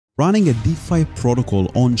Running a DeFi protocol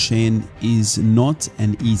on-chain is not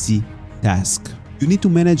an easy task. You need to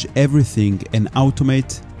manage everything and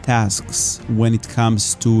automate tasks when it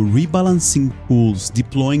comes to rebalancing pools,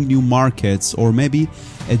 deploying new markets, or maybe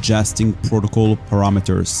adjusting protocol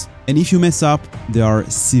parameters. And if you mess up, there are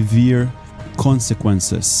severe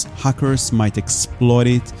consequences. Hackers might exploit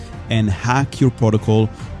it and hack your protocol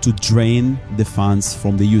to drain the funds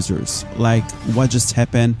from the users, like what just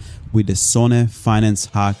happened with the Sone Finance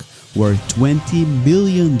hack, where $20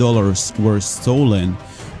 million were stolen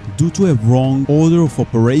due to a wrong order of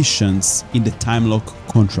operations in the time lock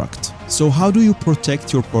contract. So how do you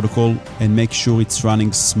protect your protocol and make sure it's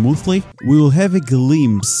running smoothly? We will have a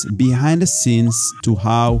glimpse behind the scenes to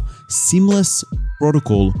how Seamless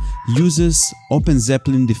Protocol uses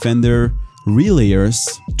OpenZeppelin Defender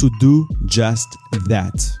Relayers to do just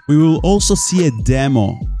that. We will also see a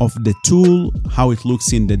demo of the tool, how it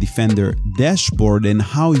looks in the Defender dashboard, and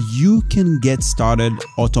how you can get started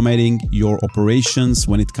automating your operations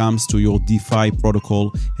when it comes to your DeFi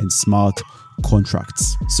protocol and smart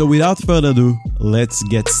contracts. So without further ado, let's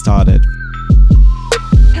get started.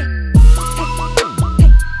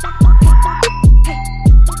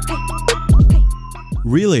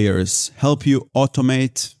 Relayers help you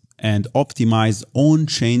automate and optimize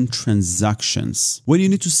on-chain transactions. When you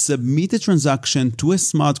need to submit a transaction to a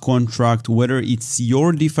smart contract, whether it's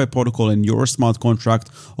your DeFi protocol and your smart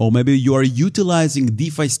contract, or maybe you are utilizing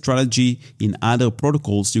DeFi strategy in other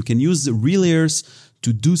protocols, you can use Relayers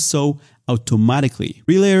to do so automatically.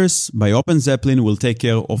 Relayers by OpenZeppelin will take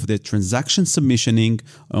care of the transaction submissioning,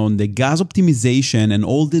 on the gas optimization, and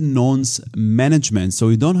all the nonce management, so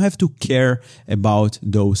you don't have to care about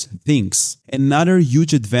those things. Another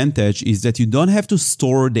huge advantage is that you don't have to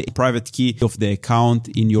store the private key of the account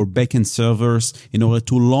in your backend servers in order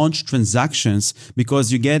to launch transactions,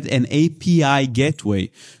 because you get an API gateway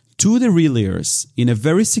to the Relayers in a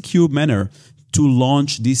very secure manner to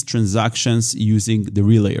launch these transactions using the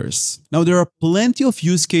Relayers. Now, there are plenty of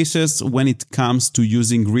use cases when it comes to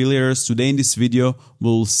using Relayers. Today in this video,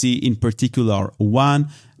 we'll see in particular one,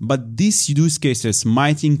 but these use cases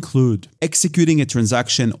might include executing a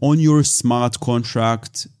transaction on your smart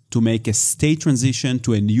contract to make a state transition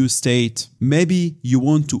to a new state. Maybe you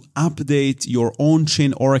want to update your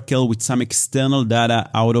on-chain oracle with some external data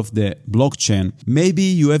out of the blockchain. Maybe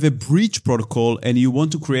you have a bridge protocol and you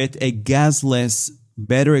want to create a gasless,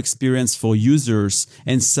 better experience for users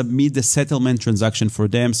and submit the settlement transaction for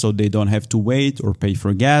them so they don't have to wait or pay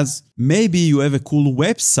for gas. Maybe you have a cool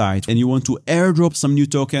website and you want to airdrop some new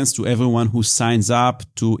tokens to everyone who signs up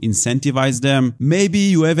to incentivize them. Maybe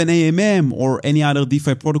you have an AMM or any other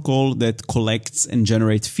DeFi protocol that collects and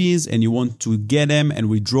generates fees and you want to get them and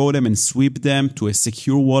withdraw them and sweep them to a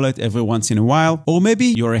secure wallet every once in a while. Or maybe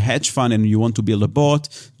you're a hedge fund and you want to build a bot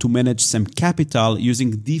to manage some capital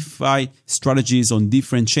using DeFi strategies on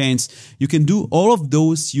different chains. You can do all of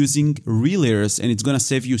those using Relayers, and it's going to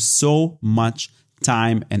save you so much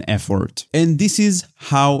time and effort. And this is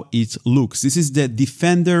how it looks. This is the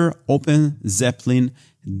Defender OpenZeppelin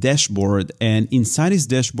dashboard, and inside this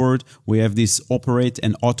dashboard we have this operate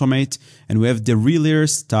and automate, and we have the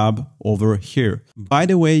Relayers tab over here. By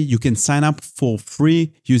the way, you can sign up for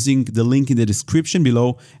free using the link in the description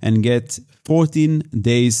below and get 14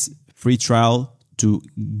 days free trial to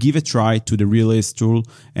give a try to the Relayers tool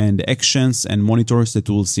and the actions and monitors that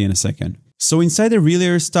we'll see in a second. So inside the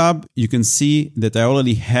Relayers tab, you can see that I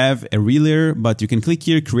already have a Relayer, but you can click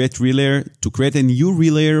here, create Relayer, to create a new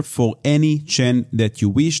Relayer for any chain that you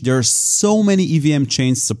wish. There are so many EVM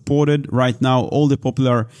chains supported right now, all the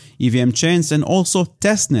popular EVM chains, and also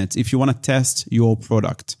testnet if you want to test your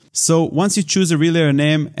product. So once you choose a Relayer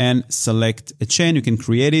name and select a chain, you can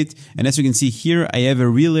create it. And as you can see here, I have a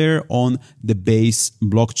Relayer on the base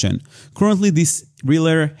blockchain. Currently, this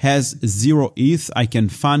Relayer has 0 ETH. I can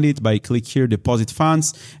fund it by click here, deposit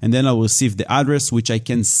funds, and then I will receive the address, which I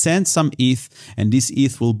can send some ETH, and this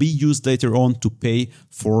ETH will be used later on to pay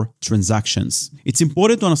for transactions. It's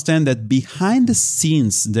important to understand that behind the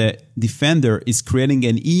scenes, the Defender is creating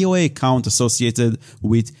an EOA account associated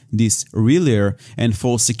with this Relayer, and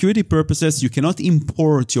for security purposes, you cannot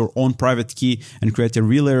import your own private key and create a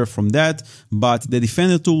Relayer from that, but the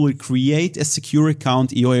Defender tool will create a secure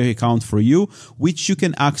account, EOA account for you, which you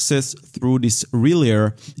can access through this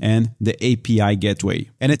Relayer and the API gateway.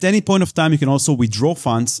 And at any point of time, you can also withdraw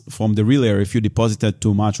funds from the Relayer if you deposited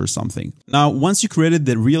too much or something. Now, once you created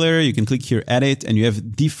the Relayer, you can click here, edit, and you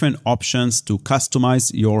have different options to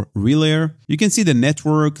customize your Relayer. You can see the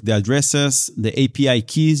network, the addresses, the API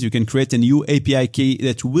keys. You can create a new API key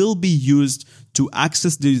that will be used to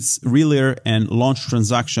access this relayer and launch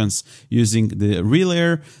transactions using the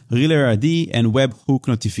relayer ID, and webhook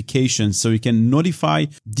notifications. So you can notify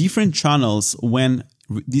different channels when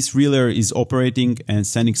this relayer is operating and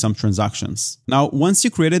sending some transactions. Now, once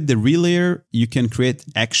you created the relayer, you can create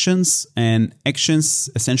actions, and actions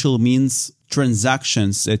essentially means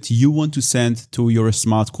transactions that you want to send to your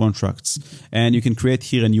smart contracts. And you can create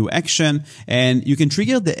here a new action, and you can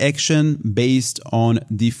trigger the action based on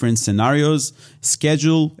different scenarios,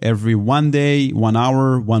 schedule every 1 day, 1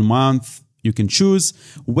 hour, 1 month. You can choose.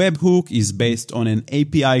 Webhook is based on an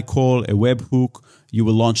API call, a webhook. You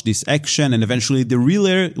will launch this action, and eventually the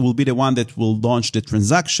relayer will be the one that will launch the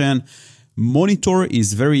transaction. Monitor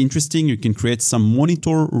is very interesting. You can create some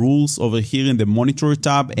monitor rules over here in the monitor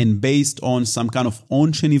tab, and based on some kind of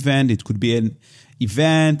on-chain event, it could be an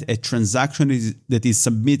event, a transaction that is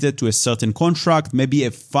submitted to a certain contract, maybe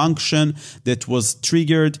a function that was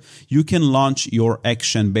triggered. You can launch your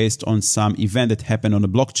action based on some event that happened on the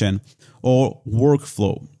blockchain or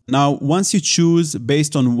workflow. Now, once you choose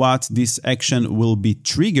based on what this action will be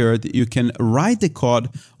triggered, you can write the code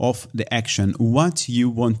of the action, what you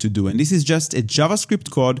want to do. And this is just a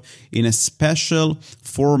JavaScript code in a special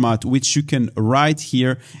format, which you can write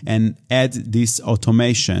here and add this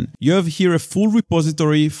automation. You have here a full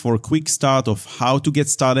repository for a quick start of how to get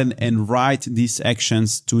started and write these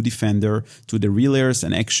actions to Defender, to the relayers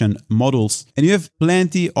and action models. And you have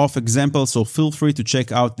plenty of examples, so feel free to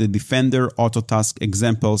check out the Defender Autotask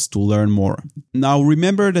examples to learn more. Now,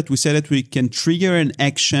 remember that we said that we can trigger an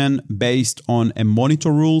action based on a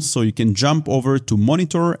monitor rule. So you can jump over to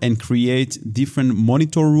monitor and create different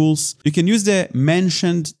monitor rules. You can use the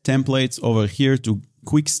mentioned templates over here to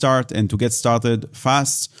quick start and to get started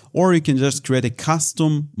fast, or you can just create a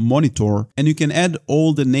custom monitor and you can add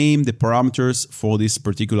all the name, the parameters for this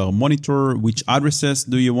particular monitor, which addresses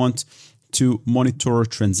do you want to monitor,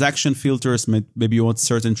 transaction filters, maybe you want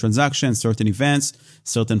certain transactions, certain events,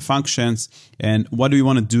 certain functions, and what do you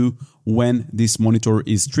want to do when this monitor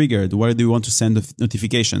is triggered? Where do you want to send the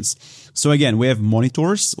notifications? So again, we have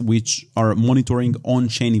monitors, which are monitoring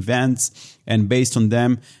on-chain events, and based on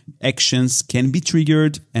them, actions can be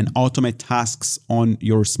triggered and automate tasks on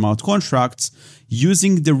your smart contracts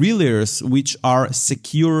using the relayers, which are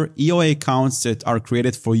secure EOA accounts that are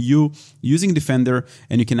created for you using Defender,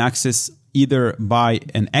 and you can access either by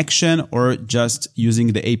an action or just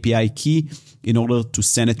using the API key in order to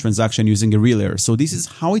send a transaction using a relayer. So this is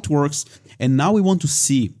how it works. And now we want to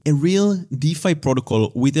see a real DeFi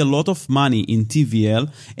protocol with a lot of money in TVL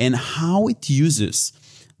and how it uses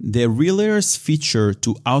the relayers feature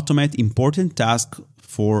to automate important tasks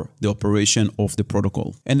for the operation of the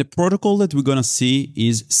protocol. And the protocol that we're gonna see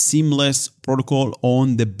is seamless protocol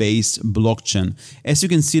on the Base blockchain. As you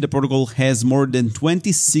can see, the protocol has more than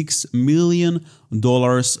 $26 million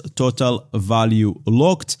total value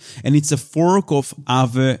locked, and it's a fork of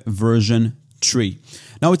Aave version 3.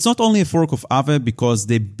 Now, it's not only a fork of Aave because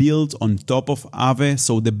they build on top of Aave.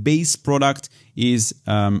 So the Base product is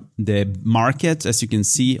the market, as you can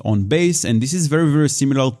see on Base. And this is very, very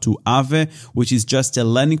similar to Aave, which is just a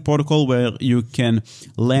lending protocol where you can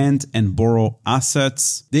lend and borrow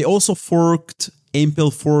assets. They also forked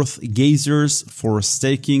Ampleforth Gazers for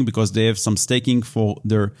staking because they have some staking for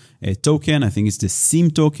their token. I think it's the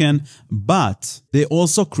SIM token, but they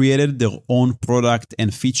also created their own product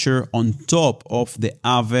and feature on top of the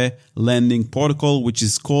Aave lending protocol, which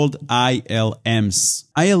is called ILMs.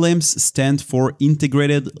 ILMs stand for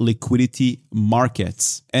Integrated Liquidity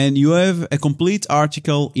Markets. And you have a complete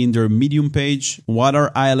article in their Medium page. What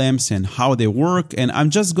are ILMs and how they work? And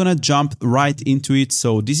I'm just gonna jump right into it.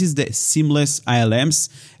 So this is the seamless ILMs,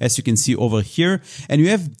 as you can see over here. And you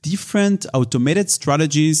have different automated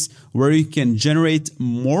strategies where you can generate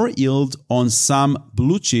more yield on some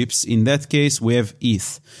blue chips. In that case, we have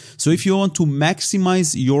ETH. So if you want to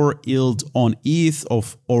maximize your yield on ETH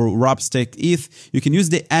or wrap staked ETH, you can use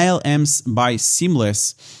the ILMs by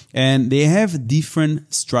Seamless, and they have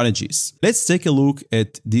different strategies. Let's take a look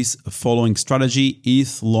at this following strategy,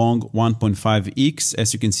 ETH long 1.5x,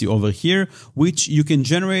 as you can see over here, which you can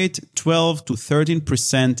generate 12 to 13%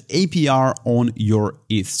 APR on your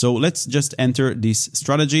ETH. So let's just enter this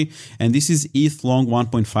strategy, and this is ETH long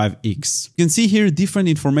 1.5x. You can see here different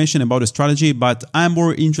information about the strategy, but I'm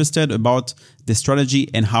more interested about the strategy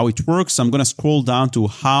and how it works. So I'm going to scroll down to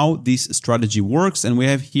how this strategy works, and we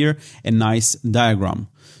have here a nice diagram.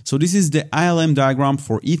 So this is the ILM diagram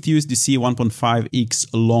for ETH USDC 1.5x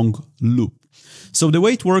long loop. So the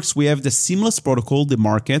way it works, we have the seamless protocol, the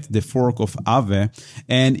market, the fork of Aave,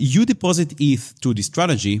 and you deposit ETH to the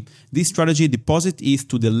strategy. This strategy deposit ETH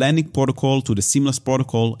to the lending protocol, to the seamless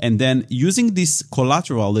protocol, and then using this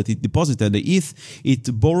collateral that it deposited, the ETH,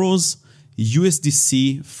 it borrows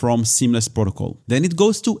USDC from Seamless Protocol. Then it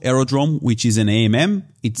goes to Aerodrome, which is an AMM.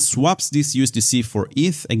 It swaps this USDC for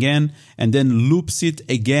ETH again, and then loops it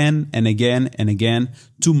again and again and again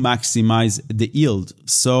to maximize the yield.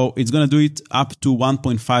 So it's going to do it up to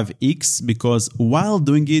 1.5x, because while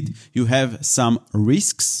doing it, you have some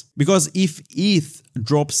risks. Because if ETH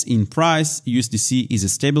drops in price, USDC is a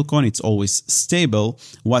stable coin, it's always stable.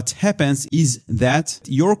 What happens is that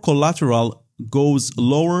your collateral goes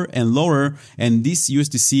lower and lower, and this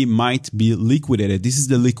USDC might be liquidated. This is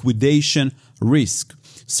the liquidation risk.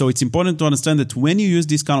 So it's important to understand that when you use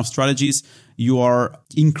these kind of strategies, you are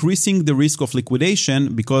increasing the risk of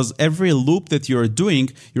liquidation, because every loop that you're doing,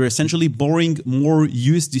 you're essentially borrowing more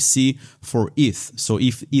USDC for ETH. So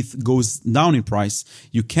if ETH goes down in price,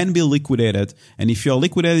 you can be liquidated. And if you're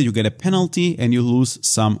liquidated, you get a penalty and you lose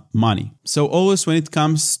some money. So always when it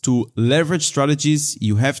comes to leverage strategies,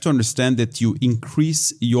 you have to understand that you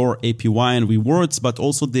increase your APY and rewards, but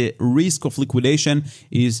also the risk of liquidation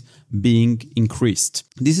is being increased.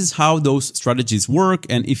 This is how those strategies work.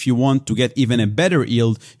 And if you want to get even a better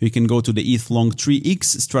yield, you can go to the ETH long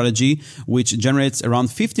 3x strategy, which generates around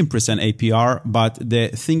 15% APR. But the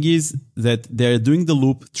thing is that they're doing the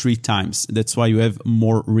loop 3 times. That's why you have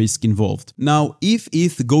more risk involved. Now, if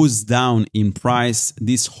ETH goes down in price,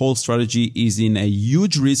 this whole strategy is in a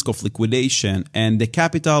huge risk of liquidation, and the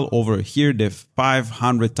capital over here, the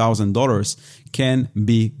 $500,000, can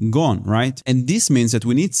be gone, right? And this means that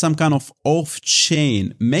we need some kind of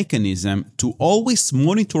off-chain mechanism to always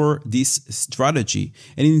monitor this strategy.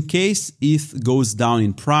 And in case ETH goes down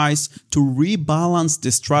in price, to rebalance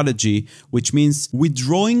the strategy, which means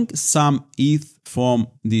withdrawing some ETH from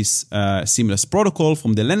this seamless protocol,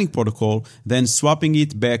 from the lending protocol, then swapping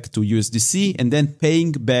it back to USDC, and then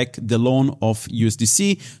paying back the loan of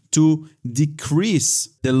USDC to decrease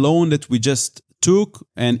the loan that we just took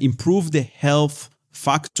and improve the health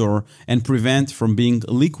factor and prevent from liquidation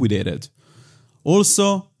liquidated.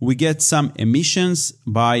 Also, we get some emissions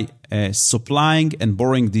by supplying and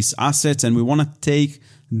borrowing these assets, and we want to take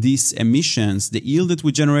these emissions, the yield that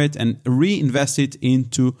we generate, and reinvest it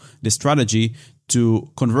into the strategy to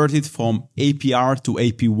convert it from APR to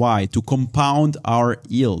APY, to compound our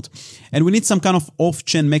yield. And we need some kind of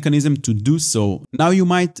off-chain mechanism to do so. Now you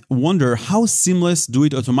might wonder, how Seamless do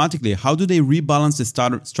it automatically? How do they rebalance the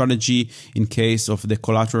strategy in case of the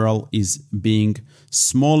collateral is being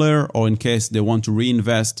smaller, or in case they want to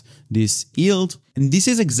reinvest this yield? And this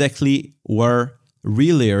is exactly where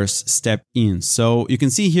Relayers step in. So you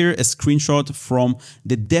can see here a screenshot from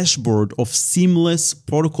the dashboard of Seamless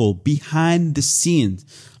Protocol behind the scenes,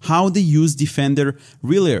 how they use Defender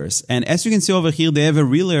Relayers. And as you can see over here, they have a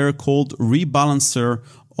relayer called Rebalancer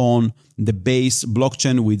on the base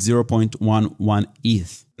blockchain with 0.11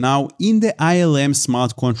 ETH. Now, in the ILM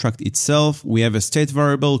smart contract itself, we have a state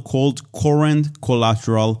variable called current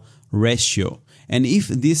collateral ratio. And if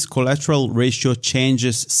this collateral ratio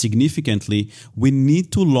changes significantly, we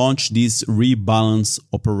need to launch this rebalance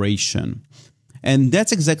operation. And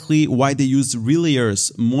that's exactly why they use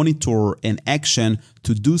Relayers monitor and action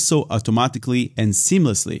to do so automatically and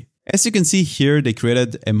seamlessly. As you can see here, they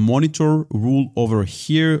created a monitor rule over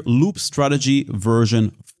here, loop strategy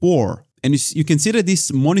version 4. And you can see that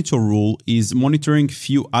this monitor rule is monitoring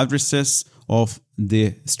few addresses of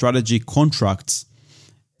the strategy contracts.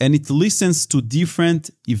 And it listens to different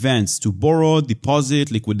events, to borrow, deposit,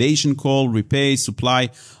 liquidation call, repay, supply,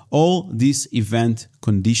 all these event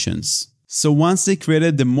conditions. So once they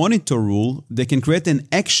created the monitor rule, they can create an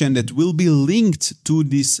action that will be linked to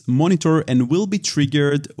this monitor and will be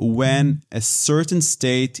triggered when a certain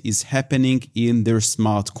state is happening in their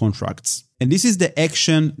smart contracts. And this is the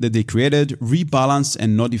action that they created, rebalance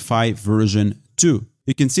and notify version 2.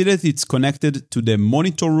 You can see that it's connected to the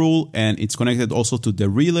monitor rule, and it's connected also to the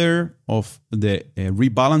relayer of the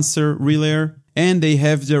rebalancer relayer. And they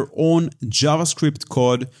have their own JavaScript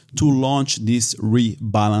code to launch this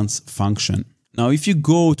rebalance function. Now, if you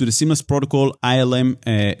go to the Seamless Protocol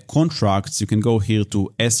ILM contracts, you can go here to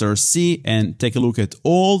SRC and take a look at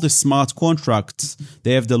all the smart contracts.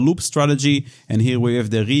 They have the loop strategy, and here we have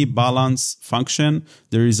the rebalance function.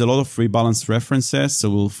 There is a lot of rebalance references, so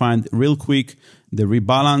we'll find real quick the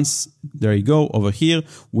rebalance. There you go. Over here,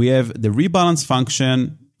 we have the rebalance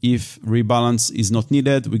function. If rebalance is not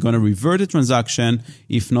needed, we're going to revert the transaction.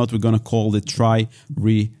 If not, we're going to call the try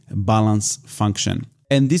rebalance function.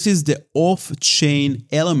 And this is the off-chain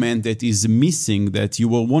element that is missing, that you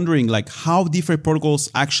were wondering, like, how DeFi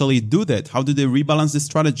protocols actually do that? How do they rebalance the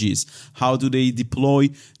strategies? How do they deploy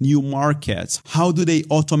new markets? How do they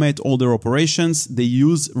automate all their operations? They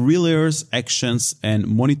use relayers, actions, and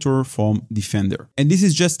monitor from Defender. And this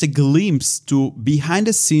is just a glimpse to behind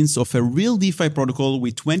the scenes of a real DeFi protocol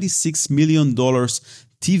with $26 million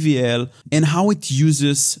TVL and how it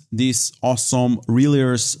uses this awesome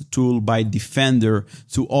Relayers tool by Defender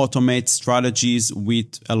to automate strategies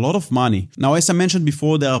with a lot of money. Now, as I mentioned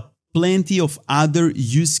before, there are plenty of other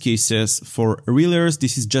use cases for Relayers.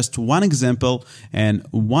 This is just one example, and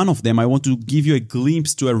one of them I want to give you a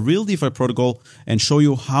glimpse to a real DeFi protocol and show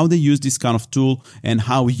you how they use this kind of tool and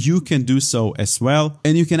how you can do so as well.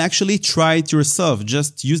 And you can actually try it yourself.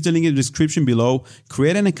 Just use the link in the description below,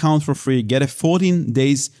 create an account for free, get a 14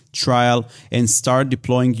 days trial, and start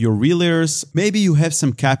deploying your Relayers. Maybe you have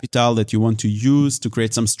some capital that you want to use to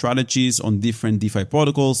create some strategies on different DeFi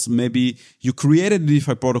protocols. Maybe you created a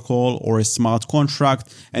DeFi protocol or a smart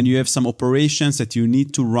contract and you have some operations that you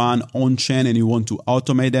need to run on-chain and you want to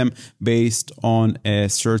automate them based on a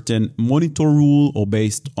certain monitor rule or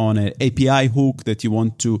based on an API hook that you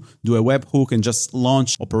want to do a webhook and just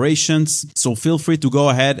launch operations. So feel free to go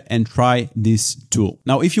ahead and try this tool.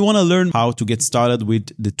 Now, if you want to learn how to get started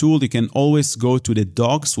with the tool, you can always go to the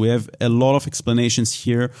docs. We have a lot of explanations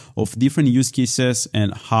here of different use cases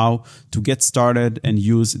and how to get started and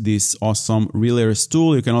use this awesome Relayers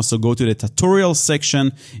tool. You can also go to the tutorial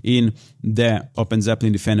section in the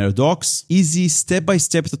OpenZeppelin Defender docs. Easy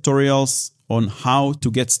step-by-step tutorials on how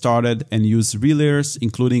to get started and use Relayers,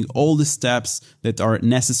 including all the steps that are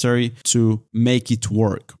necessary to make it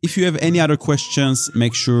work. If you have any other questions,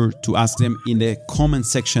 make sure to ask them in the comment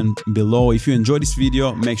section below. If you enjoyed this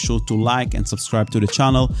video, make sure to like and subscribe to the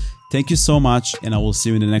channel. Thank you so much, and I will see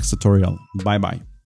you in the next tutorial. Bye bye.